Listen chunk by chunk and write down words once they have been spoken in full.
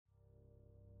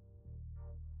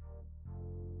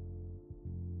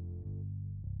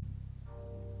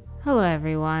Hello,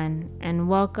 everyone, and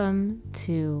welcome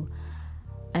to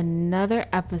another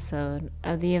episode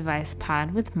of the Advice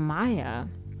Pod with Maya.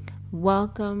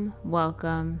 Welcome.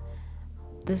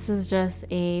 This is just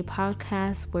a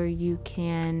podcast where you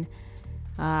can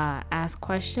ask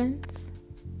questions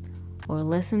or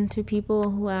listen to people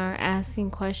who are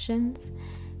asking questions,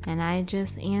 and I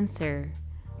just answer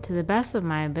to the best of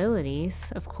my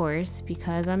abilities, of course,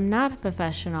 because I'm not a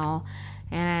professional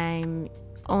and I'm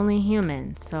only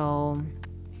human. So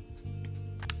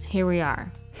here we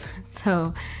are.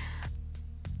 So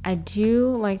I do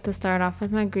like to start off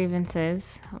with my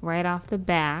grievances right off the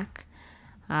back.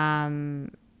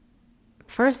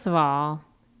 First of all,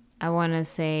 I want to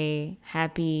say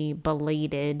happy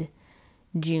belated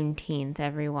Juneteenth,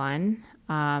 everyone.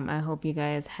 I hope you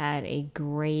guys had a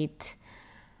great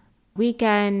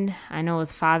weekend. I know it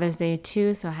was Father's Day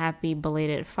too, so happy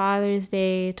belated Father's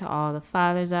Day to all the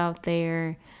fathers out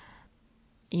there.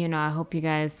 I hope you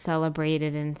guys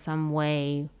celebrated in some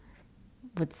way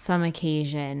with some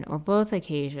occasion or both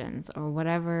occasions or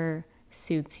whatever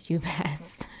suits you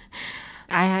best.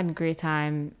 I had a great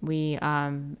time. We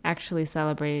actually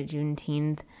celebrated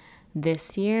Juneteenth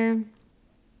this year.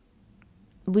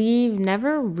 We've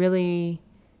never really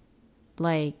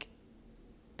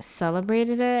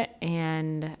celebrated it,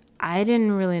 and I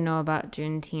didn't really know about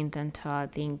Juneteenth until I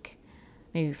think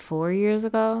maybe 4 years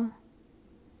ago.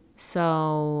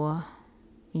 So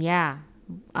yeah,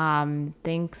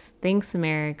 thanks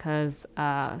America's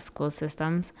school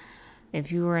systems.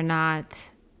 If you were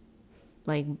not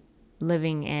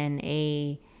living in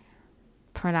a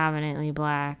predominantly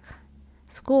black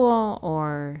school,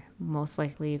 or most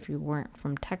likely if you weren't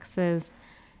from Texas,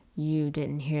 you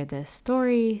didn't hear this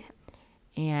story.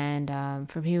 And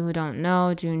for people who don't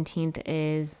know, Juneteenth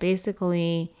is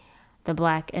basically the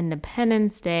Black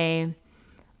Independence Day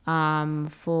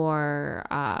for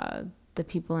the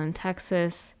people in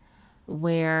Texas,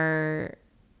 where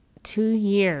 2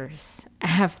 years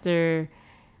after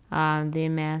the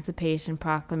Emancipation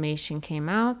Proclamation came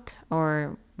out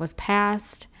or was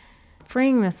passed,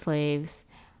 freeing the slaves,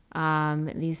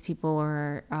 these people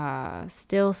were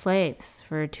still slaves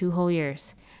for 2 whole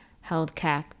years, held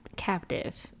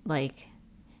captive,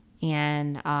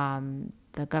 and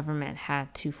the government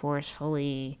had to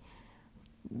forcefully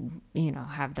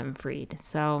have them freed.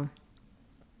 So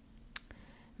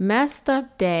messed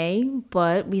up day,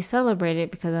 but we celebrate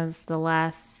it because it's the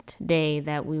last day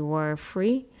that we were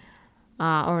free,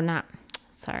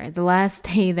 the last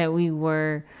day that we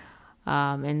were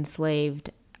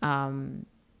enslaved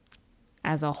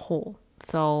as a whole.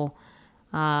 So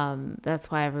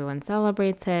that's why everyone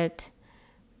celebrates it.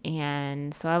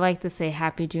 And so I like to say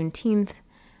happy Juneteenth,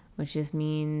 which just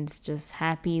means just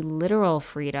happy literal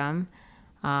freedom.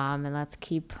 And let's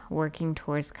keep working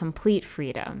towards complete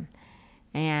freedom.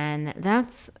 And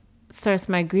that starts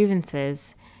my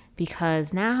grievances,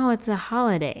 because now it's a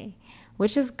holiday,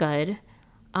 which is good.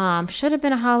 Should have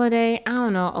been a holiday, I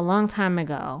don't know, a long time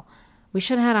ago. We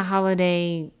should have had a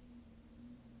holiday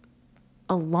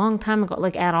a long time ago,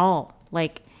 at all.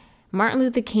 Martin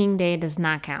Luther King Day does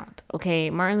not count. Okay,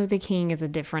 Martin Luther King is a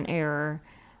different era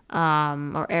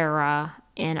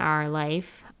in our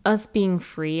life. Us being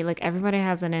free, everybody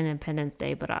has an Independence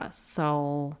Day but us.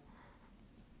 So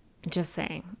just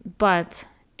saying. But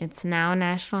it's now a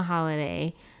national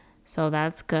holiday, so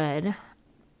that's good.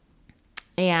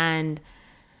 And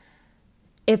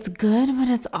it's good, but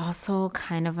it's also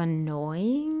kind of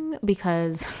annoying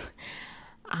because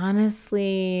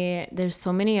honestly, there's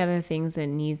so many other things that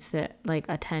needs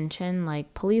attention,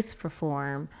 like police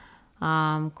reform,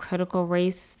 critical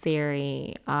race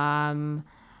theory,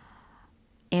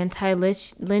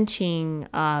 anti-lynching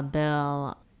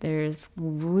bill. There's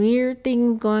weird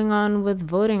things going on with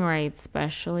voting rights,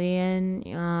 especially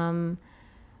in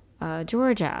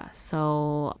Georgia.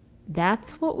 So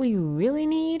that's what we really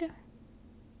need.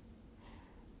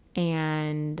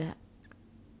 And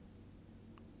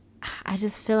I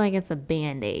just feel like it's a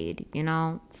Band-Aid,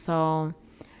 So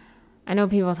I know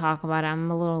people talk about it.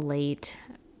 I'm a little late,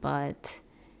 but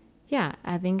yeah,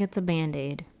 I think it's a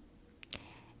Band-Aid.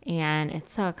 And it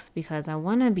sucks because I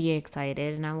want to be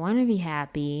excited and I want to be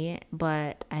happy,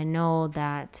 but I know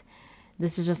that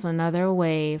this is just another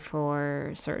way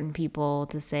for certain people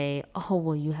to say, oh,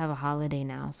 well, you have a holiday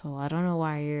now, so I don't know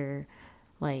why you're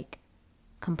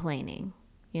complaining,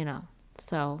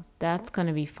 So that's going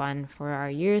to be fun for our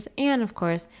years. And of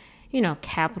course,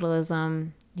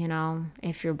 capitalism,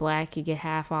 if you're black, you get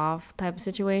half off type of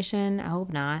situation. I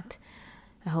hope not.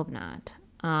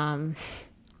 And,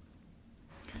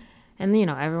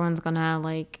 everyone's going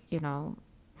to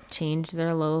change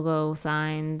their logo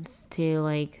signs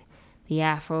to the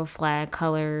Afro flag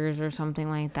colors or something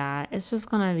like that. It's just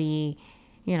gonna be,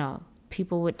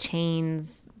 people with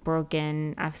chains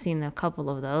broken. I've seen a couple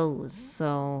of those,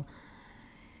 so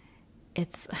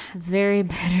it's very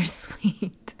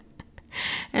bittersweet.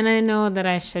 And I know that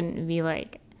I shouldn't be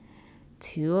like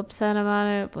too upset about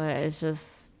it, but it's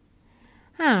just,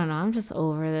 I don't know, I'm just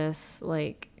over this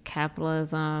like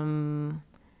capitalism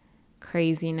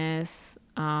craziness.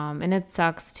 And it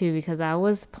sucks too, because I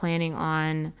was planning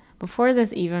on, before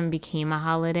this even became a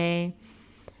holiday,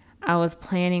 I was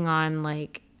planning on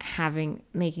like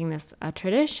making this a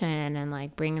tradition and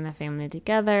like bringing the family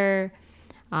together.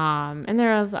 And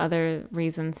there was other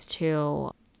reasons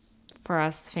too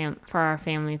for for our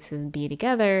family to be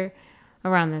together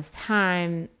around this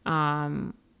time.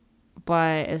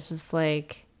 But it's just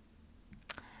like,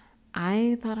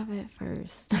 I thought of it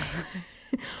first.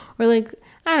 Or like,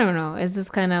 I don't know. It's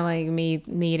just kind of like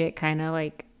made it kind of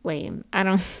like lame. I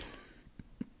don't.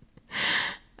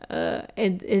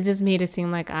 It just made it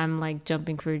seem like I'm like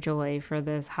jumping for joy for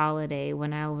this holiday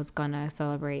when I was gonna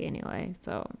celebrate anyway.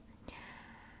 So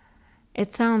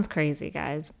it sounds crazy,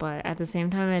 guys, but at the same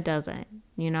time, it doesn't.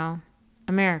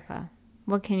 America.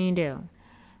 What can you do?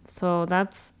 So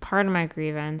that's part of my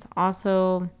grievance.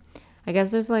 Also, I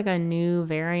guess there's like a new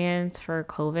variant for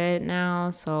COVID now,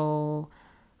 so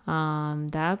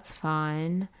that's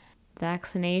fun.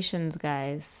 Vaccinations,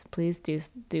 guys, please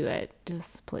do it.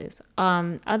 Just please.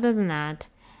 Other than that,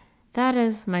 that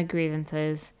is my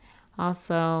grievances.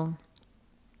 Also,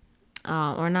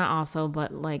 or not also,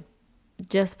 but like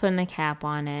just putting a cap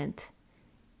on it.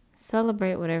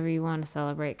 Celebrate whatever you want to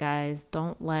celebrate, guys.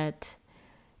 Don't let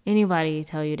anybody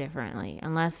tell you differently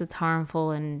unless it's harmful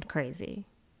and crazy.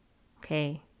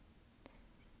 Okay?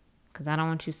 Because I don't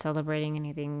want you celebrating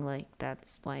anything like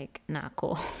that's like not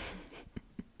cool.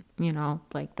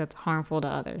 Like that's harmful to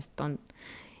others. Don't,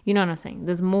 you know what I'm saying?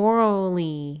 This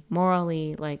morally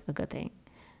like a good thing.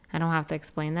 I don't have to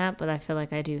explain that, but I feel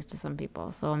like I do to some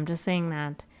people. So I'm just saying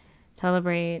that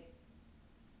celebrate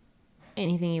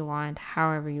anything you want,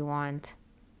 however you want.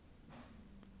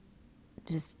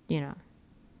 Just, I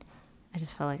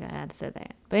just felt like I had to say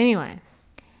that. But anyway,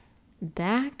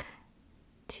 back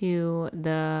to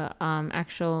the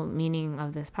actual meaning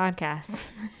of this podcast,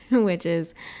 which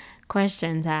is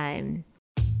question time.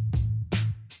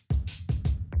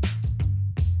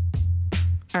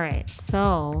 All right,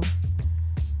 so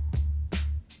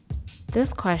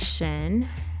this question,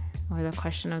 or the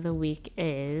question of the week,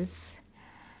 is: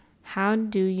 how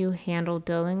do you handle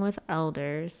dealing with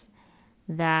elders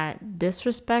that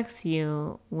disrespects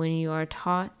you when you are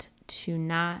taught to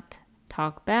not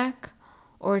talk back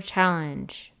or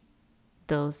challenge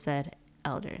those said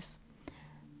elders?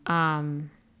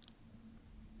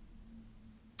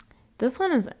 This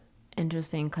one is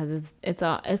interesting because it's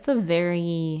a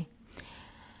very,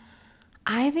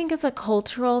 I think it's a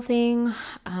cultural thing,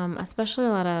 especially a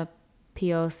lot of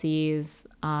POCs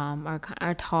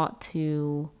are taught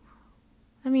to.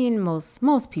 I mean,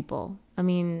 most people. I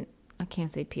mean, I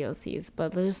can't say POCs,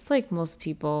 but just like most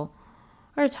people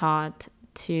are taught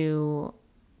to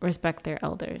respect their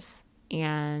elders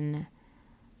and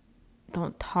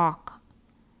don't talk.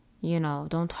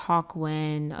 Don't talk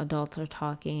when adults are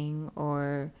talking,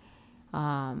 or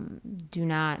do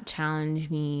not challenge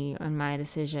me on my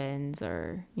decisions,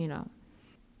 or,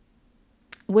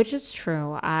 which is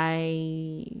true.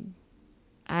 I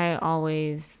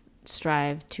always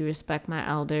strive to respect my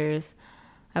elders.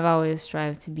 I've always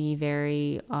strived to be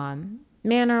very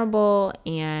mannerable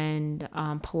and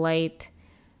polite.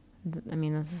 I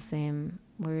mean, that's the same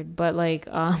word, but like,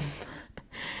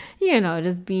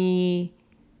 just be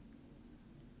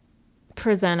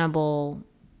presentable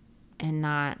and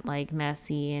not like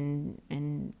messy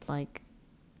and like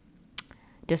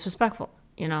disrespectful,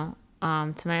 to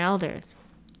my elders.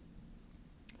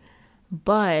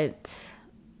 But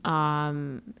there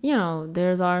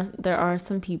are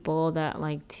some people that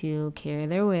like to carry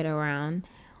their weight around,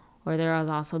 or there are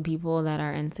also people that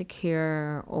are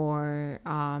insecure or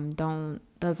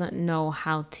doesn't know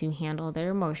how to handle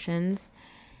their emotions,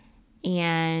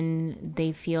 and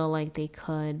they feel like they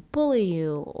could bully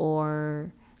you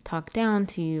or talk down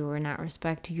to you or not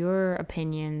respect your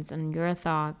opinions and your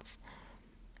thoughts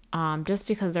just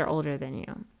because they're older than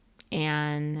you.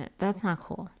 And that's not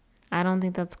cool. I don't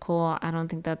think that's cool. I don't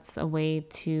think that's a way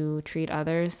to treat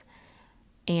others.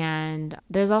 And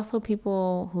there's also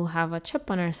people who have a chip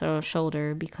on their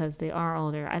shoulder because they are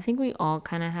older. I think we all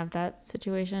kind of have that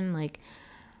situation. Like,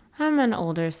 I'm an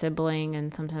older sibling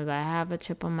and sometimes I have a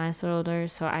chip on my shoulder,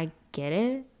 so I get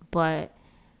it. But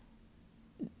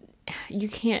you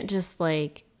can't just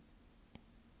like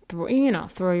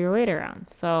throw your weight around.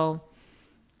 So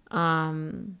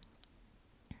I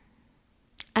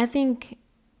think,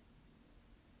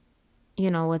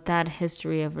 with that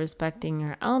history of respecting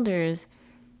your elders,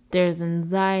 there's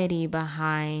anxiety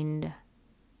behind,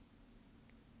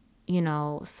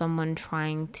 someone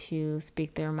trying to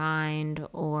speak their mind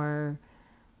or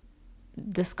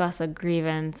discuss a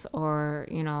grievance or,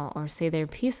 or say their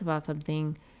piece about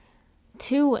something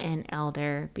to an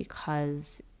elder,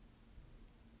 because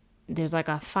there's like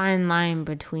a fine line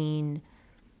between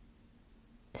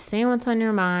saying what's on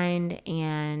your mind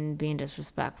and being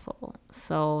disrespectful.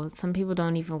 So some people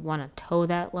don't even want to toe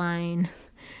that line.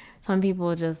 Some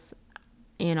people just,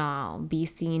 be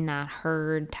seen, not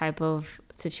heard type of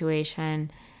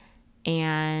situation.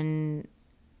 And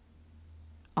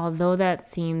although that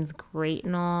seems great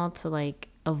and all to like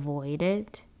avoid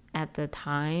it at the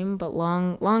time, but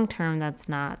long term, it's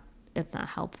not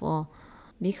helpful,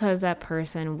 because that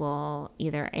person will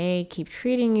either A, keep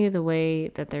treating you the way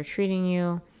that they're treating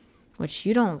you, which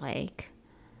you don't like,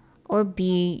 or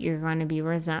B, you're going to be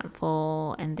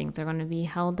resentful and things are going to be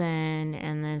held in,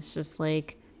 and it's just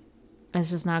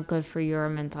not good for your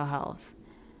mental health.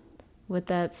 With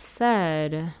that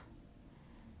said,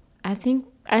 I think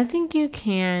you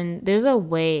can,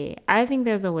 I think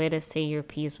there's a way to say your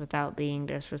piece without being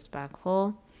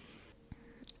disrespectful.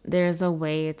 There's a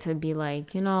way to be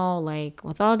like, like,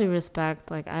 with all due respect,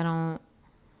 like, I'm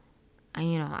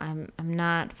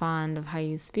not fond of how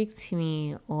you speak to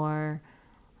me, or,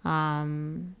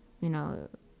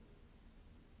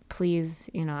 please,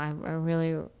 I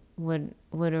really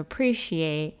would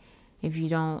appreciate if you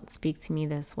don't speak to me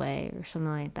this way, or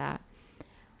something like that.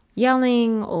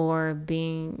 Yelling or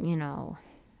being,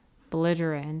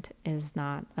 belligerent is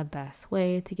not a best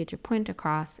way to get your point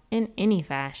across in any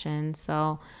fashion.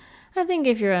 So I think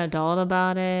if you're an adult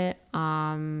about it,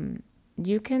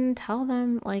 you can tell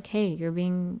them like, hey,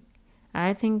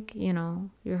 I think,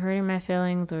 you're hurting my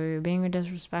feelings, or you're being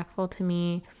disrespectful to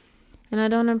me, and I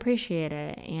don't appreciate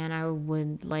it. And I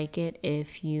would like it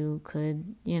if you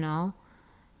could,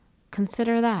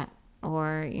 consider that.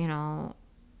 Or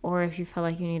if you feel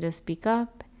like you need to speak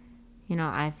up,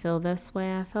 I feel this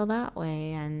way, I feel that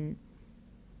way. And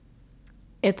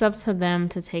it's up to them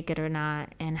to take it or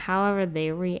not. And however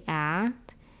they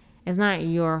react is not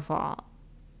your fault.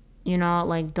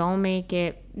 Like,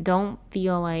 don't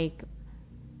feel like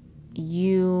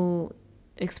you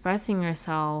expressing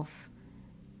yourself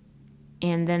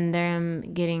and then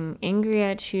them getting angry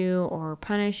at you or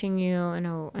punishing you in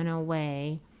a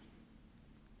way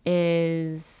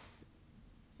is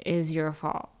your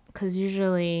fault. Because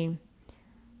usually,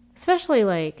 especially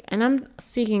like, and I'm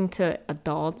speaking to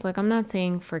adults, like, I'm not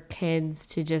saying for kids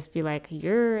to just be like,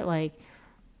 you're like,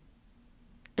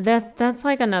 that's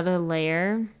like another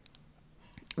layer,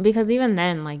 because even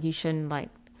then, like, you shouldn't like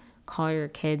call your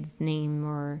kid's name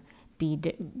or be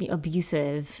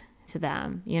abusive to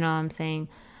them, you know what I'm saying?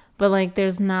 But like,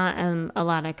 there's not a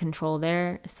lot of control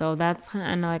there, so that's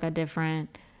kind of like a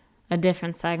different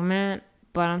segment.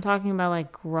 But I'm talking about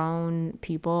like grown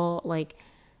people, like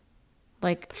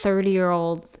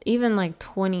 30-year-olds, even like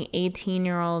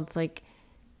 18-year-olds. Like,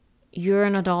 you're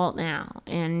an adult now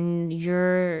and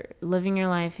you're living your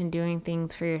life and doing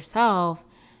things for yourself.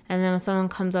 And then when someone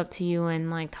comes up to you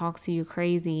and like talks to you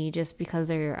crazy just because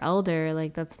they're your elder,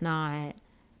 like, that's not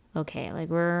okay. Like,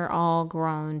 we're all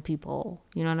grown people,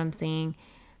 you know what I'm saying?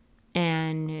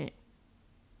 And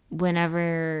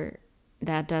whenever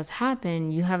that does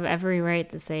happen, you have every right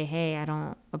to say, hey, I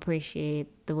don't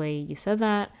appreciate the way you said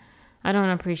that. I don't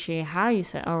appreciate how you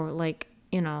said, or like,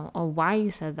 or why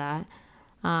you said that.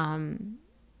 And,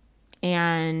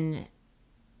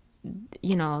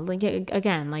 like,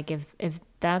 again, like, if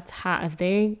that's how, if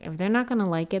they're not going to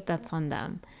like it, that's on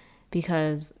them,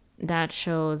 because that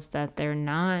shows that they're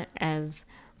not as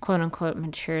quote unquote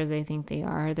mature as they think they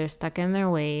are. They're stuck in their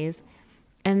ways,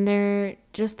 and they're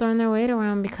just throwing their weight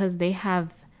around because they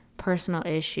have personal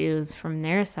issues from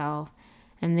their self,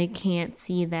 and they can't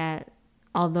see that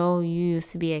although you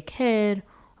used to be a kid,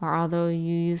 or although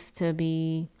you used to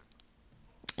be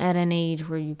at an age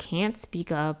where you can't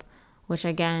speak up, which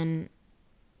again,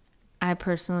 I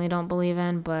personally don't believe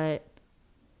in, but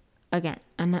again,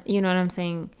 you know what I'm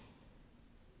saying?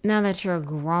 Now that you're a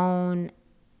grown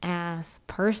ass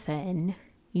person,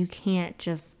 you can't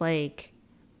just like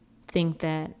think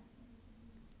that,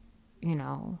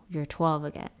 you're 12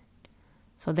 again.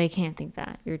 So they can't think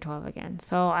that you're 12 again.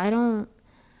 So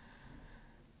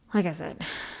like I said,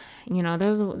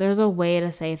 there's a way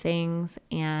to say things,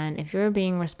 and if you're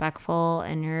being respectful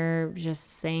and you're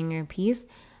just saying your piece,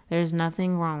 there's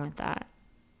nothing wrong with that,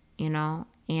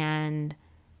 and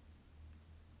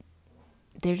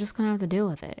they're just gonna have to deal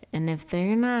with it. And if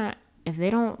they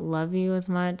don't love you as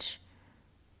much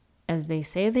as they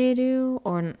say they do,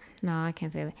 or no, I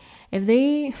can't say that. If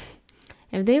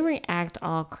they react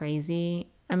all crazy,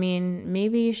 I mean,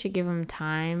 maybe you should give them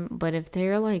time. But if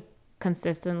they're like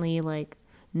consistently like,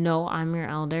 no, I'm your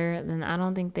elder, then I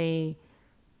don't think they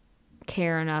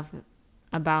care enough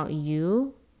about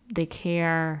you. They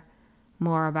care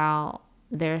more about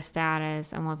their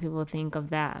status and what people think of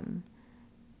them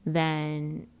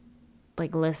than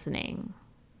like listening.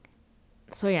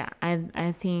 So yeah,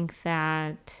 I think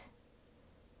that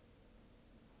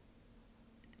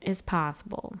it's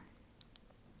possible.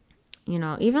 You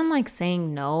know, even like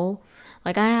saying no,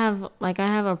 like I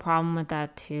have a problem with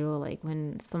that too. Like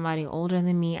when somebody older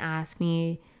than me asks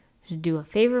me to do a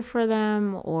favor for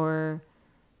them,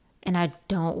 and I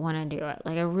don't want to do it.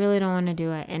 Like I really don't want to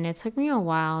do it. And it took me a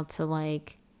while to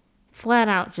like flat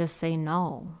out just say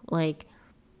no. Like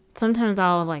sometimes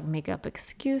I'll like make up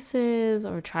excuses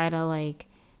or try to like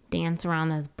dance around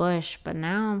this bush, but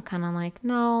now I'm kind of like,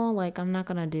 no, like I'm not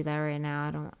gonna do that right now.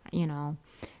 I don't,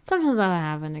 sometimes I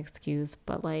have an excuse,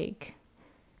 but like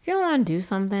if you don't want to do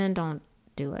something, don't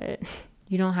do it.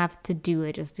 You don't have to do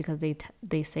it just because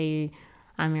they say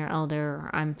I'm your elder or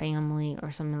I'm family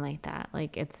or something like that.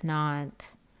 Like it's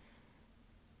not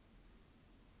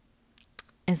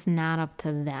up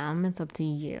to them, it's up to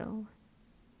you.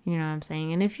 You know what I'm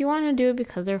saying? And if you want to do it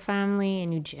because they're family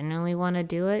and you genuinely want to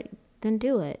do it, then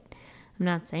do it. I'm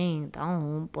not saying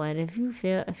don't, but if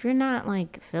you're not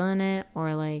like feeling it,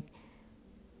 or like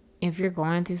if you're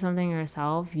going through something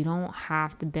yourself, you don't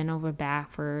have to bend over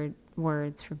back for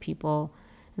words for people,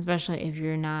 especially if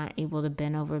you're not able to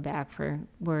bend over back for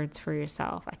words for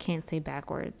yourself. I can't say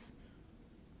backwards.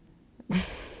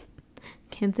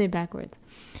 Can't say backwards.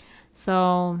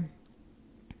 So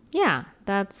yeah,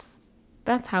 that's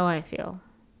how I feel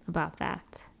about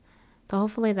that. So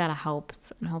hopefully that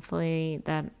helps, and hopefully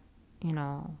that,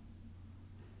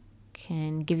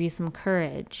 can give you some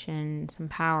courage and some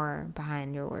power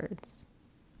behind your words,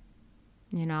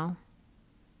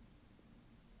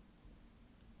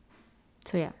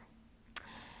 So yeah.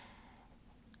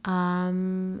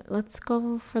 Let's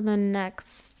go for the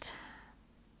next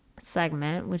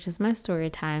segment, which is my story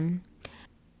time.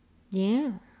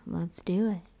 Yeah, let's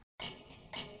do it.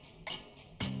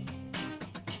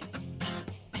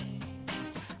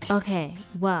 Okay,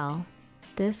 well,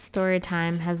 this story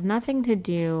time has nothing to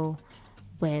do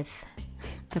with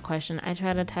the question. I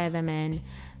try to tie them in,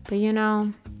 but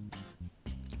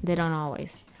they don't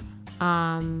always.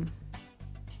 I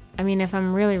mean, if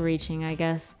I'm really reaching, I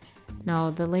guess.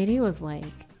 No, the lady was like,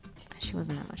 she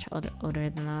wasn't that much older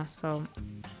than us, so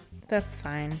that's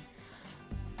fine.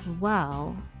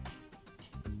 Well,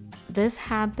 this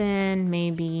happened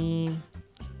maybe,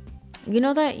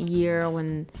 that year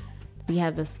when we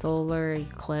had the solar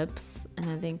eclipse, and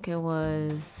I think it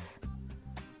was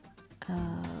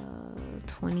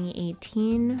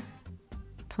 2018,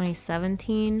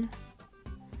 2017.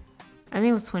 I think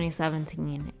it was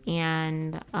 2017,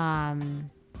 and I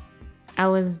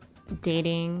was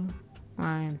dating, or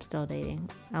I am still dating.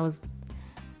 It was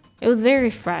very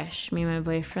fresh, me and my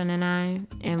boyfriend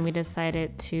and we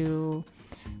decided to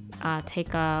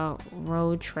take a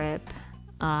road trip.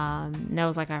 That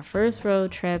was like our first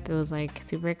road trip. It was like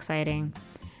super exciting.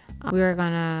 We were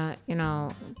gonna,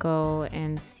 go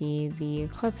and see the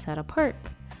eclipse at a park.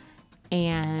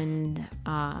 And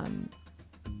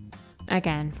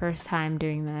again, first time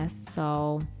doing this.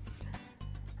 So,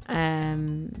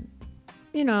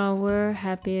 we're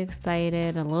happy,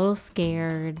 excited, a little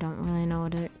scared, don't really know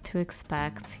what to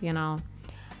expect,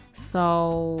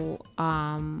 So,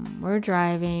 we're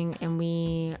driving, and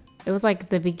it was like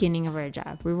the beginning of our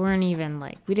job. We didn't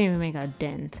even make a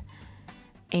dent.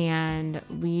 And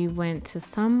we went to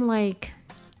some like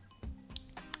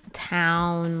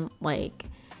town, like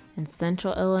in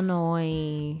central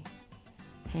Illinois.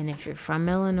 And if you're from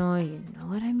Illinois, you know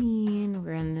what I mean.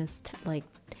 We're in this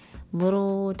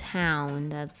little town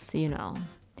that's,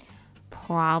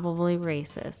 probably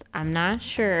racist. I'm not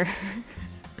sure.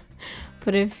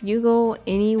 But if you go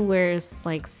anywhere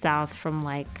like south from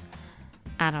like,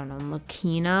 I don't know,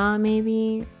 Makina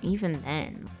maybe, even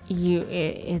then,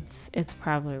 it's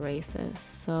probably racist.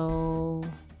 So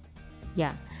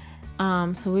yeah.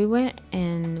 So we went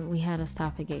and we had to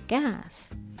stop and get gas.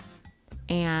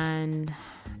 And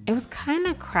it was kind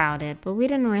of crowded, but we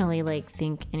didn't really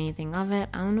think anything of it.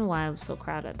 I don't know why it was so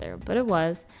crowded there, but it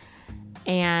was.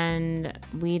 And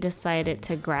we decided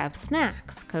to grab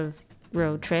snacks, because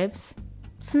road trips,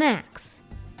 snacks,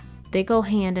 they go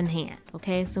hand in hand,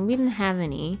 okay? So we didn't have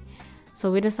any.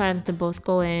 So we decided to both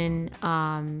go in,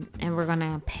 and we're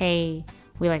gonna pay.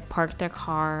 We like parked their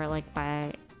car like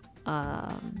by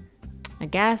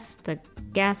the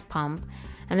gas pump,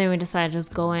 and then we decided to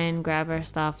just go in, grab our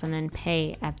stuff, and then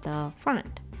pay at the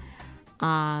front.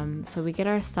 So we get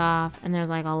our stuff, and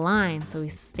there's like a line, so we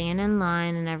stand in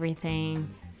line and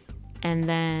everything. And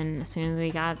then as soon as we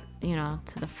got,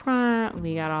 to the front,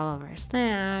 we got all of our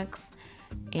snacks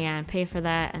and paid for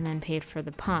that, and then paid for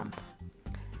the pump.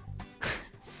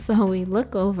 So we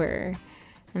look over,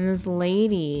 and this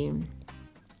lady,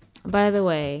 by the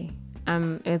way,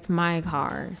 it's my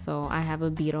car, so I have a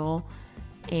Beetle,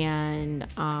 and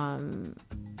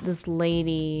this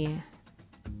lady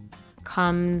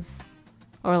comes,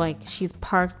 or like she's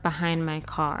parked behind my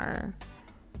car,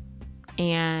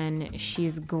 and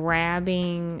she's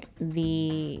grabbing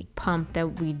the pump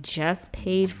that we just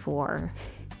paid for,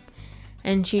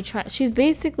 and she's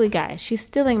basically, guys, she's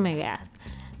stealing my gas.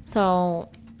 So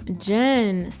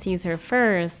Jen sees her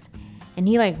first, and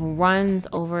he like runs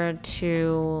over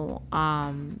to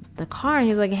the car, and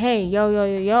he's like, hey,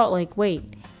 yo, like, wait,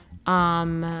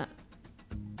 what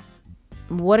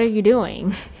are you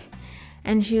doing?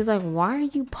 And she's like, why are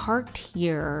you parked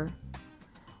here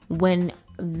when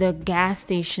the gas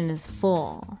station is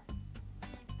full?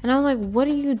 And I was like, what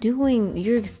are you doing?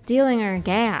 You're stealing our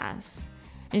gas.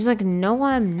 And she's like, no,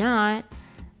 I'm not.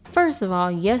 First of all,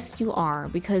 yes, you are,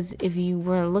 because if you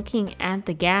were looking at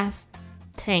the gas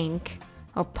tank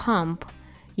or pump,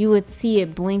 you would see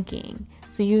it blinking.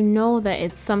 So you know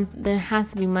that there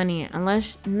has to be money in it.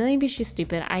 Unless, maybe she's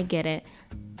stupid, I get it.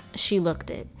 She looked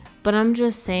it. But I'm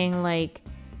just saying, like,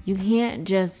 you can't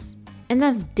just, and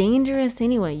that's dangerous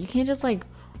anyway. You can't just like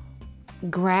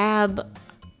grab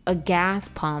a gas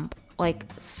pump like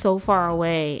so far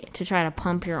away to try to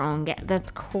pump your own gas.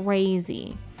 That's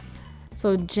crazy.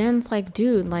 So Jen's like,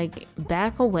 dude, like,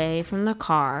 back away from the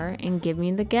car and give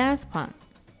me the gas pump.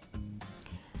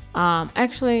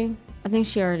 Actually, I think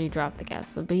she already dropped the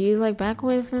gas pump, but he's like, back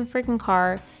away from the freaking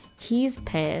car. He's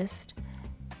pissed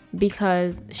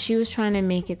because she was trying to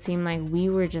make it seem like we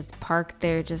were just parked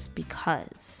there just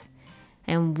because,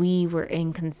 and we were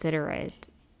inconsiderate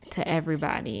to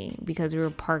everybody because we were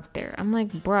parked there. I'm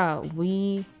like, bro,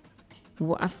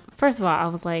 first of all, I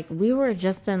was like, we were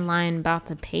just in line about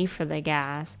to pay for the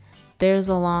gas. There's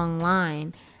a long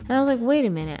line. And I was like, wait a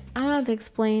minute, I don't have to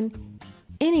explain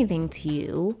anything to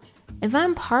you. If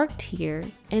I'm parked here,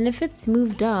 and if it's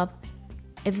moved up,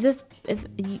 if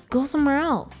you go somewhere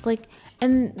else, like.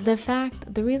 And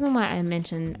the reason why I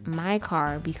mentioned my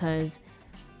car, because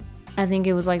I think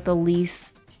it was like the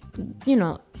least,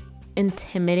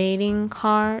 intimidating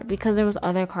car, because there was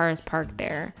other cars parked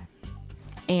there.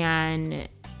 And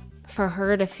for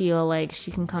her to feel like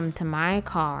she can come to my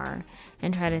car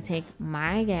and try to take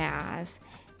my gas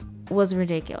was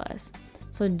ridiculous.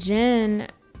 So Jen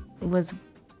was,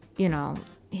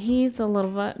 he's a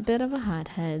little bit of a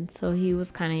hothead. So he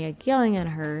was kind of like yelling at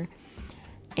her.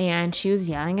 And she was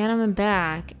yelling at him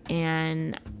back,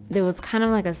 and there was kind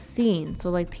of like a scene. So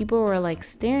like people were like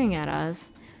staring at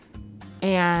us,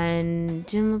 and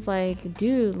Jim was like,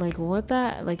 dude, like, what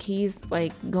that? Like, he's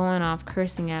like going off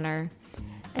cursing at her.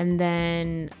 And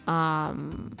then I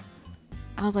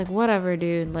was like, whatever,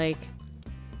 dude, like,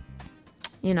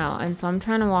 and so I'm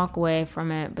trying to walk away from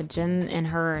it, but Jen and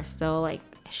her are still like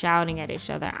shouting at each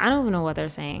other. I don't even know what they're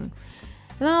saying.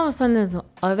 And then all of a sudden, this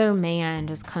other man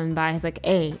just comes by. He's like,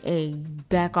 hey,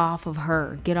 back off of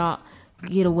her.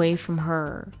 Get away from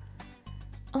her.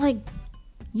 I'm like,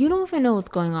 you don't even know what's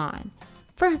going on.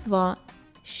 First of all,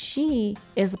 she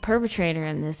is the perpetrator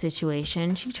in this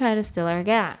situation. She tried to steal our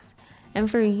gas. And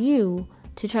for you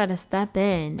to try to step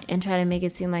in and try to make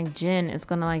it seem like Jen is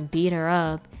going to like beat her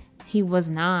up, he was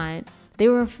not. They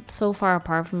were so far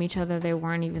apart from each other, they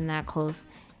weren't even that close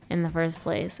in the first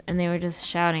place, and they were just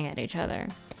shouting at each other.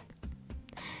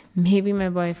 Maybe my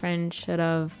boyfriend should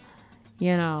have,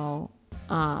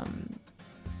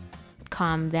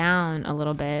 calmed down a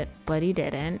little bit, but he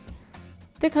didn't,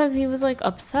 because he was like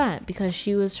upset because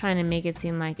she was trying to make it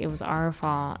seem like it was our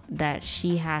fault that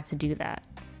she had to do that,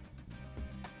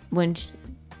 when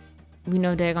we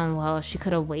know daggone well she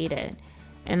could have waited,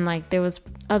 and like there was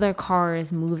other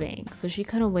cars moving, so she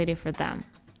could have waited for them.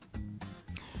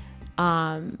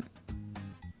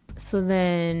 So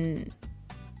then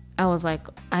I was like,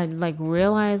 I like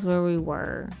realized where we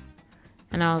were,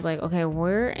 and I was like, okay,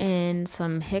 we're in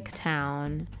some hick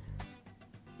town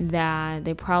that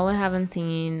they probably haven't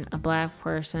seen a black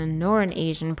person nor an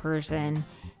Asian person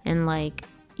in like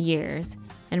years,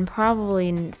 and probably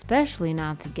especially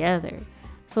not together.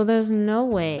 So there's no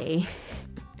way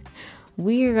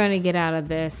we are going to get out of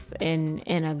this in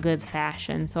a good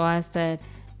fashion. So I said,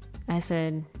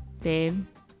 babe,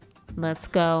 let's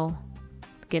go.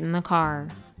 Get in the car.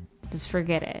 Just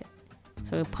forget it.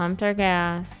 So we pumped our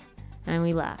gas and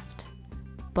we left.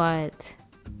 But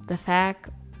the fact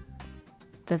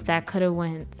that could have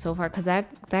went so far, because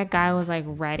that guy was like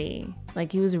ready.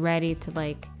 Like he was ready to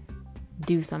like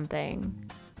do something.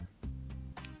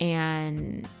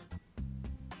 And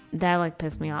that like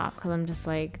pissed me off, because I'm just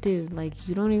like, dude, like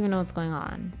you don't even know what's going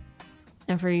on.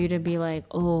 And for you to be like,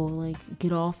 oh, like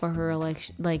get off of her,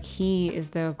 like he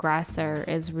is the aggressor,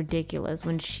 is ridiculous,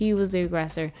 when she was the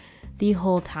aggressor the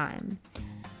whole time.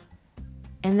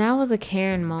 And that was a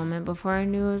Karen moment before I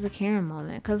knew it was a Karen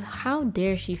moment. Because how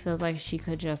dare she feels like she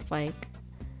could just like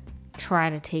try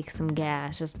to take some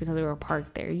gas just because we were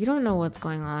parked there. You don't know what's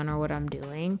going on or what I'm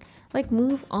doing. Like,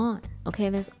 move on. Okay,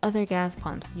 there's other gas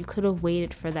pumps. You could have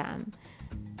waited for them.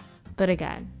 But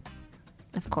again,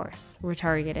 of course, we're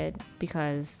targeted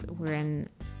because we're in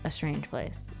a strange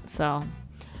place. So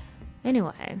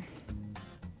anyway,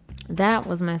 that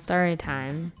was my story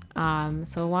time.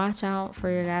 So watch out for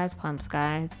your gas pumps,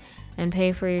 guys, and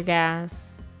pay for your gas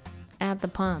at the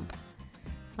pump.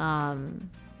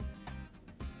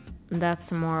 That's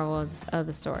the moral of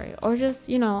the story. Or just,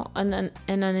 and then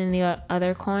in the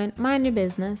other coin, mind your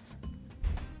business.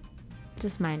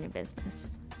 Just mind your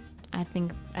business. I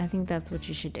think that's what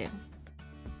you should do.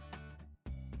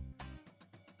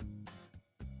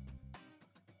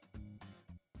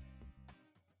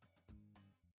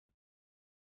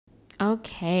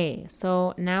 Okay,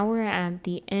 so now we're at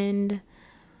the end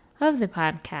of the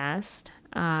podcast.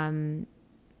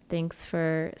 Thanks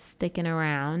for sticking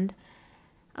around.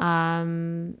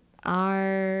 Our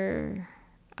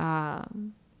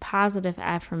positive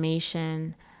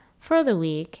affirmation for the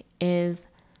week is,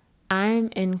 I'm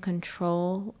in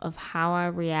control of how I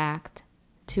react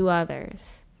to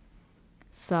others.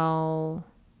 So,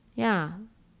 yeah,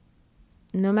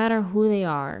 no matter who they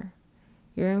are,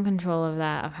 you're in control of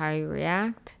that, of how you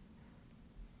react,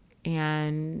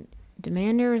 and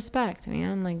demand your respect,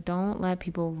 man. Like, don't let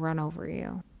people run over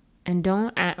you, and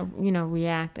don't,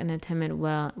 react in a timid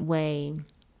way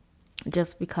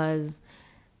just because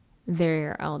they're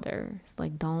your elders.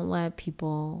 Like, don't let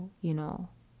people,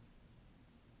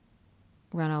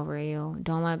 run over you.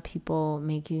 Don't let people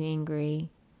make you angry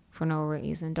for no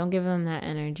reason. Don't give them that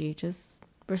energy. Just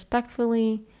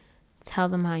respectfully tell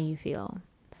them how you feel.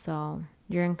 So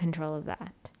you're in control of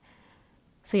that.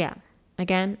 So yeah,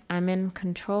 again, I'm in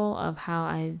control of how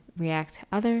I react to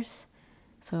others.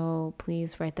 So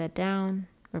please write that down.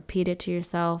 Repeat it to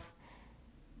yourself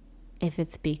if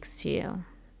it speaks to you.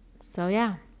 So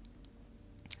yeah,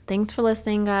 thanks for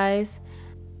listening, guys.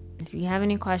 If you have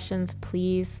any questions,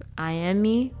 please IM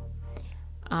me.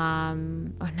 Or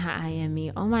not IM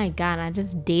me. Oh my God, I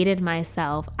just dated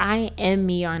myself. IM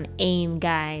me on AIM,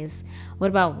 guys. What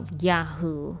about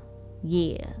Yahoo?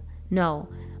 Yeah. No.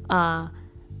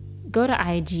 Go to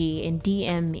IG and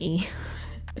DM me.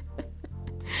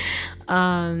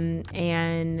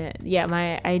 And yeah,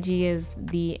 my IG is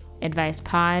The Advice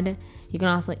Pod. You can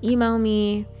also email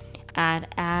me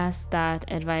at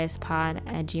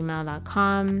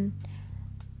ask.advicepod@gmail.com.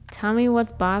 Tell me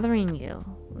what's bothering you.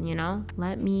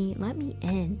 Let me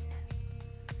in.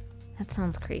 That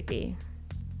sounds creepy.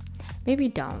 Maybe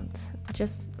don't.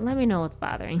 Just let me know what's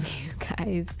bothering you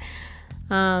guys.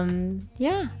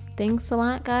 Yeah, thanks a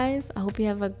lot, guys. I hope you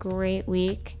have a great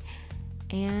week.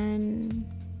 And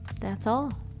that's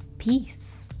all.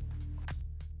 Peace.